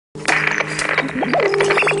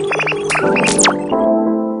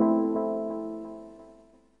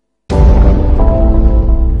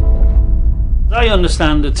I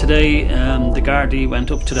understand that today the Gardaí went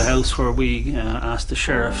up to the house where we asked the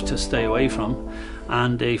sheriff to stay away from,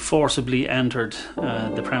 and they forcibly entered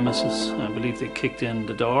the premises. I believe they kicked in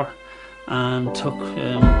the door and took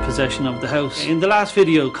possession of the house. In the last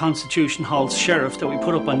video, Constitution Halts Sheriff, that we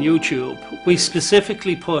put up on YouTube, we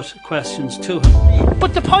specifically put questions to him.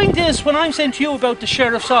 But the point is, when I'm saying to you about the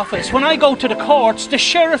sheriff's office, when I go to the courts, the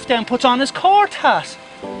sheriff then puts on his court hat.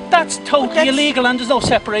 That's totally illegal, and there's no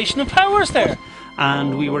separation of powers there.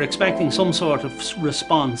 And we were expecting some sort of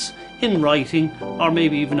response in writing, or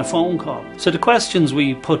maybe even a phone call. So the questions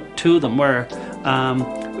we put to them were,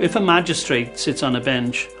 if a magistrate sits on a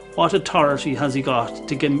bench, what authority has he got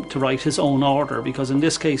to write his own order? Because in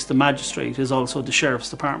this case, the magistrate is also the sheriff's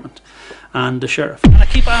department and the sheriff. And I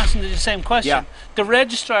keep asking the same question. Yeah. The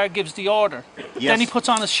registrar gives the order. Yes. Then he puts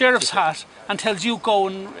on his sheriff's hat and tells you go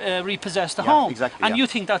and repossess the home. Exactly, and you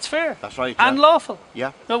think that's fair. That's right. And lawful.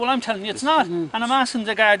 Yeah. No, well, I'm telling you it's not. And I'm asking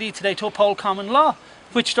the Gardaí today to uphold common law,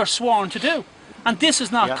 which they're sworn to do. And this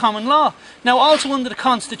is not common law. Now, also under the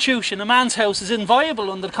Constitution, a man's house is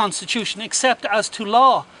inviolable under the Constitution except as to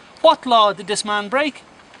law. What law did this man break?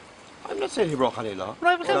 I'm not saying he broke any law.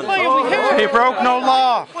 Right, but then why are we here? He broke no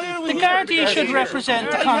law. The Gardaí should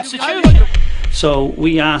represent the Constitution. So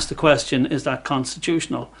we asked the question, is that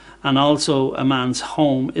constitutional? And also, a man's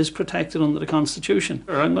home is protected under the Constitution.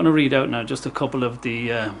 I'm going to read out now just a couple of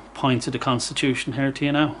the points of the Constitution here to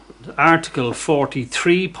you now. Article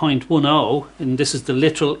 43.10, and this is the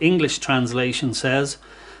literal English translation, says,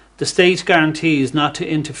 the state guarantees not to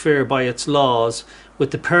interfere by its laws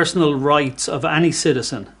with the personal rights of any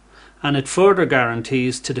citizen, and it further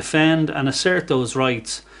guarantees to defend and assert those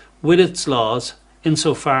rights with its laws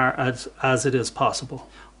insofar as it is possible.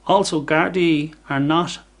 Also, Gardaí are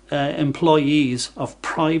not employees of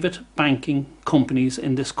private banking companies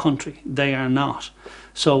in this country. They are not.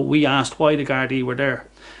 So we asked why the Gardaí were there.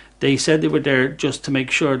 They said they were there just to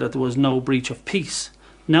make sure that there was no breach of peace.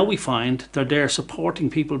 Now we find they're there supporting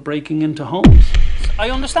people breaking into homes.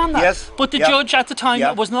 I understand that. Yes. But the judge at the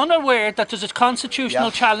time was not aware that there's a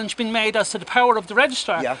constitutional challenge being made as to the power of the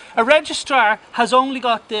registrar. Yeah. A registrar has only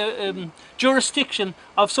got the jurisdiction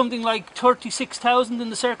of something like 36,000 in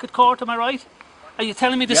the circuit court, am I right? Are you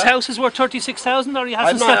telling me this house is worth 36,000, or he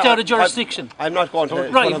hasn't stepped out of jurisdiction? I'm not going to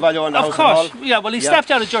right. put a value on the house. Of course, at all. yeah, well, he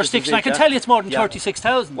stepped out of jurisdiction. I can tell you it's more than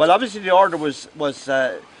 36,000. Well, obviously the order was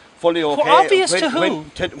fully okay. Well, obvious to who?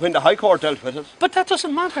 When the High Court dealt with it. But that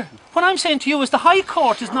doesn't matter. What I'm saying to you is the High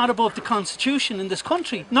Court is not above the Constitution in this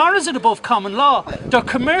country, nor is it above common law. They're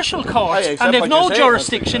commercial courts, and they've no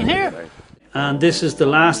jurisdiction here. And this is the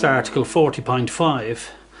last article, 40.5.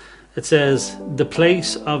 It says, the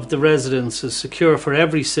place of the residence is secure for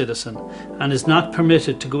every citizen and is not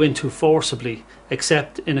permitted to go into forcibly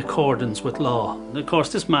except in accordance with law. And of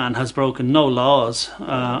course, this man has broken no laws.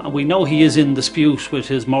 We know he is in dispute with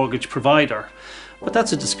his mortgage provider, but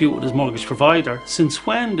that's a dispute with his mortgage provider. Since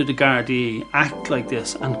when did the Gardaí act like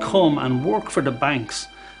this and come and work for the banks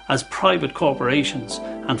as private corporations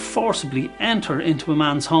and forcibly enter into a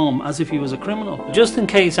man's home as if he was a criminal? Just in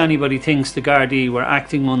case anybody thinks the Gardaí were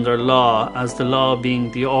acting under law, as the law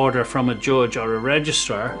being the order from a judge or a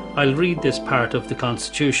registrar, I'll read this part of the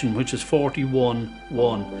Constitution, which is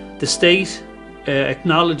 41.1. The state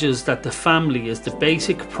acknowledges that the family is the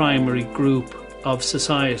basic primary group of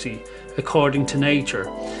society according to nature,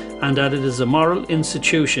 and that it is a moral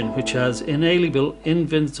institution which has inalienable,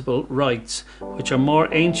 invincible rights, which are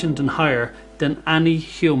more ancient and higher than any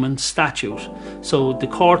human statute. So the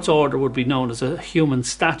court's order would be known as a human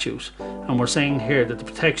statute, and we're saying here that the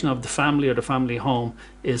protection of the family or the family home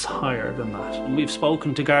is higher than that. And we've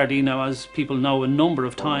spoken to Gardaí now, as people know, a number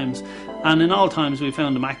of times, and in all times we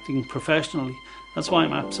found them acting professionally. That's why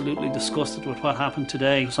I'm absolutely disgusted with what happened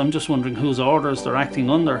today. So I'm just wondering whose orders they're acting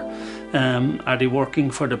under. Are they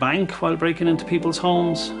working for the bank while breaking into people's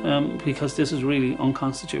homes? Because this is really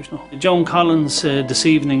unconstitutional. Joan Collins this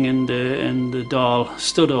evening in the Dáil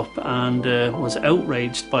stood up and was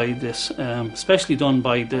outraged by this, especially done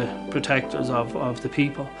by the protectors of the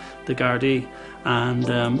people, the Gardaí.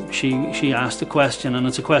 And she asked a question, and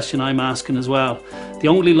it's a question I'm asking as well. The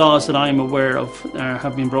only laws that I'm aware of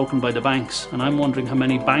have been broken by the banks, and I'm wondering how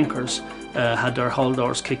many bankers had their hull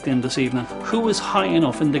doors kicked in this evening. Who is high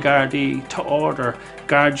enough in the Gardaí to order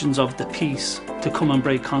guardians of the peace to come and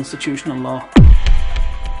break constitutional law?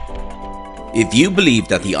 If you believe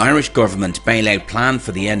that the Irish government bailout plan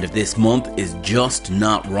for the end of this month is just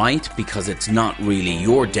not right because it's not really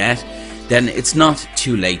your debt, then it's not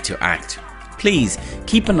too late to act. Please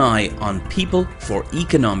keep an eye on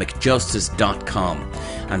peopleforeconomicjustice.com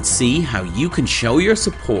and see how you can show your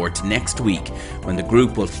support next week when the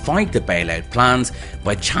group will fight the bailout plans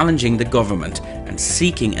by challenging the government and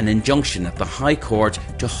seeking an injunction at the High Court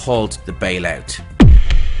to halt the bailout.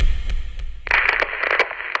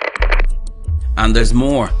 And there's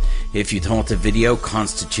more. If you thought the video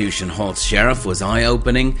Constitution Halts Sheriff was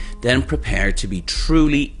eye-opening, then prepare to be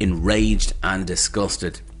truly enraged and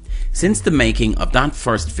disgusted. Since the making of that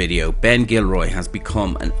first video, Ben Gilroy has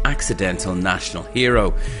become an accidental national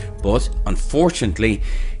hero, but unfortunately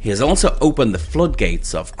he has also opened the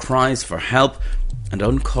floodgates of cries for help and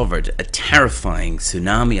uncovered a terrifying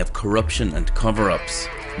tsunami of corruption and cover-ups.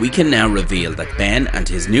 We can now reveal that Ben and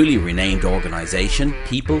his newly renamed organisation,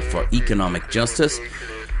 People for Economic Justice,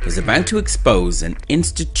 is about to expose an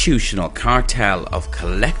institutional cartel of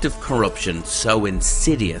collective corruption so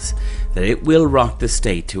insidious that it will rock the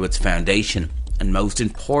state to its foundation, and most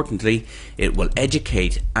importantly, it will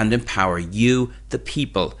educate and empower you, the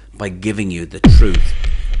people, by giving you the truth.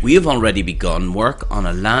 We have already begun work on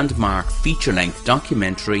a landmark feature-length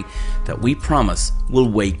documentary that we promise will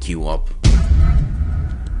wake you up.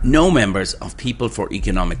 No members of People for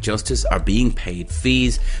Economic Justice are being paid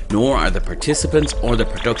fees, nor are the participants or the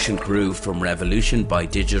production crew from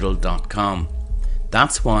revolutionbydigital.com.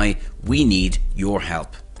 That's why we need your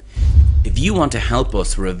help. If you want to help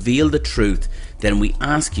us reveal the truth, then we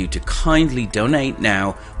ask you to kindly donate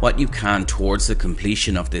now what you can towards the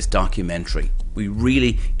completion of this documentary. We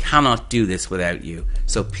really cannot do this without you,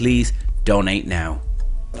 so please donate now.